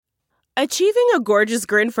Achieving a gorgeous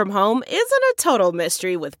grin from home isn't a total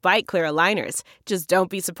mystery with Byte Clear aligners. Just don't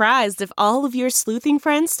be surprised if all of your sleuthing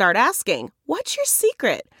friends start asking, "What's your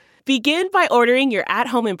secret?" Begin by ordering your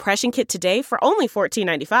at-home impression kit today for only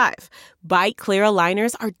 $14.95. Byte Clear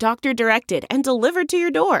aligners are doctor-directed and delivered to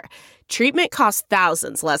your door. Treatment costs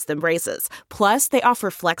thousands less than braces. Plus, they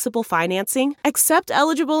offer flexible financing, accept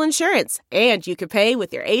eligible insurance, and you can pay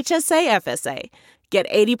with your HSA FSA. Get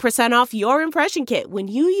 80% off your impression kit when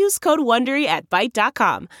you use code WONDERY at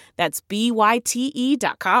Byte.com. That's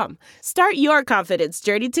BYTE.com. Start your confidence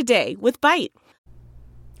journey today with Byte.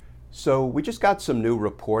 So we just got some new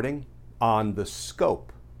reporting on the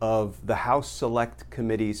scope of the House Select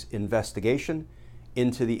Committee's investigation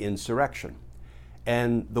into the insurrection.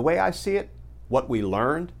 And the way I see it, what we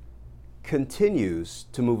learned continues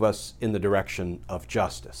to move us in the direction of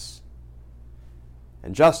justice.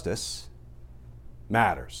 And justice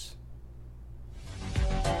matters.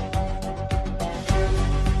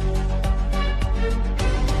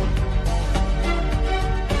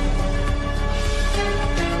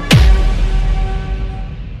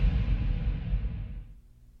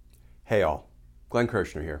 Hey all, Glenn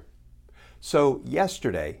Kirshner here. So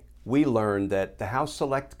yesterday, we learned that the House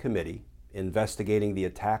Select Committee investigating the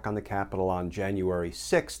attack on the Capitol on January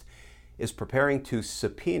 6th is preparing to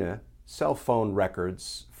subpoena cell phone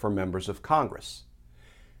records for members of Congress.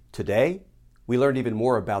 Today, we learned even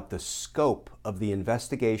more about the scope of the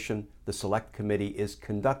investigation the Select Committee is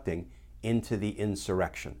conducting into the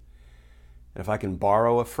insurrection. And if I can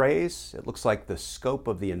borrow a phrase, it looks like the scope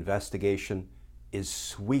of the investigation is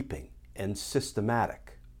sweeping and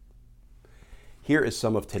systematic. Here is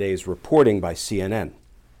some of today's reporting by CNN.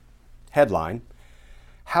 Headline: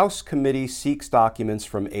 House Committee seeks documents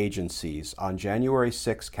from agencies on January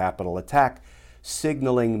 6 Capitol attack,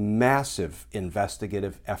 signaling massive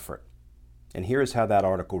investigative effort. And here is how that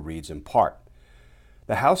article reads in part.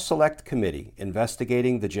 The House Select Committee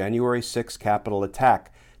investigating the January 6 Capitol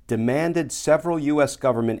attack demanded several U.S.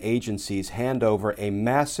 government agencies hand over a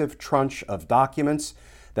massive tranche of documents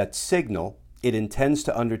that signal it intends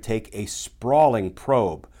to undertake a sprawling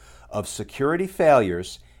probe of security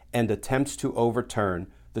failures and attempts to overturn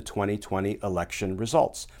the 2020 election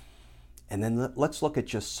results. And then let's look at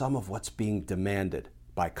just some of what's being demanded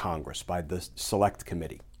by Congress, by the Select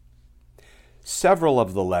Committee. Several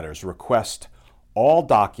of the letters request all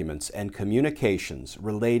documents and communications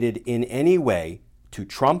related in any way to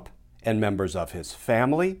Trump and members of his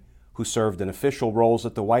family who served in official roles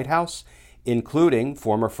at the White House, including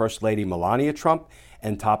former First Lady Melania Trump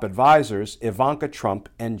and top advisors Ivanka Trump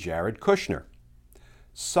and Jared Kushner.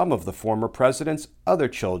 Some of the former president's other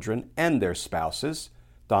children and their spouses,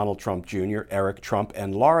 Donald Trump Jr., Eric Trump,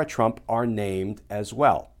 and Laura Trump, are named as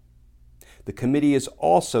well. The committee is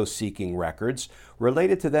also seeking records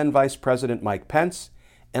related to then Vice President Mike Pence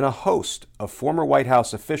and a host of former White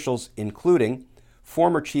House officials, including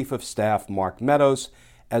former Chief of Staff Mark Meadows,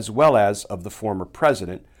 as well as of the former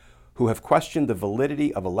president, who have questioned the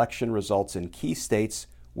validity of election results in key states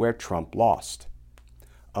where Trump lost.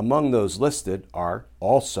 Among those listed are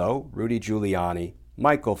also Rudy Giuliani,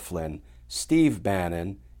 Michael Flynn, Steve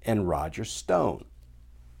Bannon, and Roger Stone.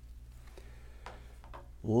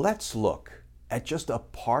 Let's look at just a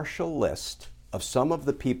partial list of some of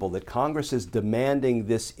the people that Congress is demanding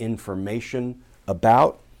this information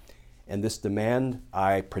about. And this demand,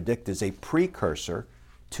 I predict, is a precursor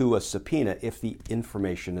to a subpoena if the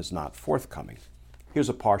information is not forthcoming. Here's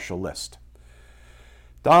a partial list.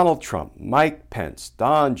 Donald Trump, Mike Pence,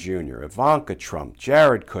 Don Jr., Ivanka Trump,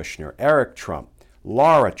 Jared Kushner, Eric Trump,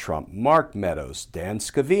 Laura Trump, Mark Meadows, Dan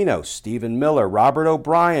Scavino, Stephen Miller, Robert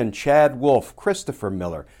O'Brien, Chad Wolf, Christopher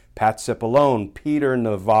Miller, Pat Cipollone, Peter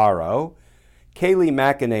Navarro, Kayleigh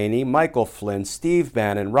McEnany, Michael Flynn, Steve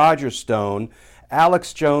Bannon, Roger Stone,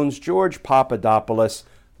 Alex Jones, George Papadopoulos,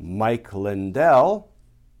 Mike Lindell,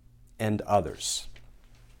 and others.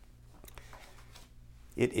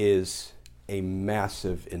 It is a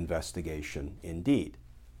massive investigation indeed.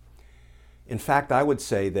 In fact, I would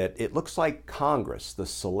say that it looks like Congress, the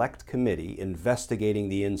Select Committee investigating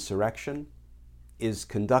the insurrection, is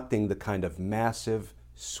conducting the kind of massive,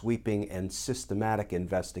 sweeping, and systematic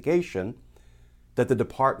investigation that the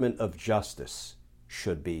Department of Justice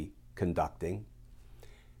should be conducting.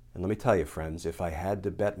 And let me tell you, friends, if I had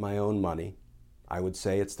to bet my own money, I would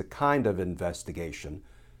say it's the kind of investigation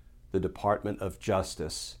the Department of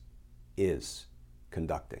Justice is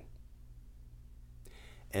conducting.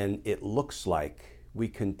 And it looks like we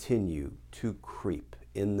continue to creep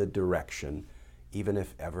in the direction, even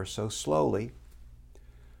if ever so slowly,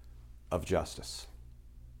 of justice.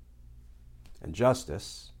 And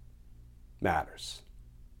justice matters.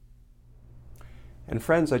 And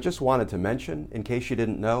friends, I just wanted to mention, in case you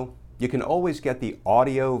didn't know, you can always get the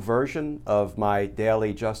audio version of my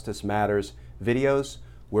daily Justice Matters videos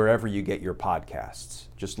wherever you get your podcasts.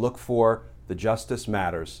 Just look for the Justice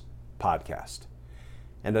Matters podcast.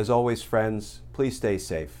 And as always, friends, please stay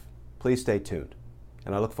safe. Please stay tuned.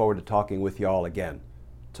 And I look forward to talking with you all again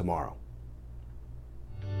tomorrow.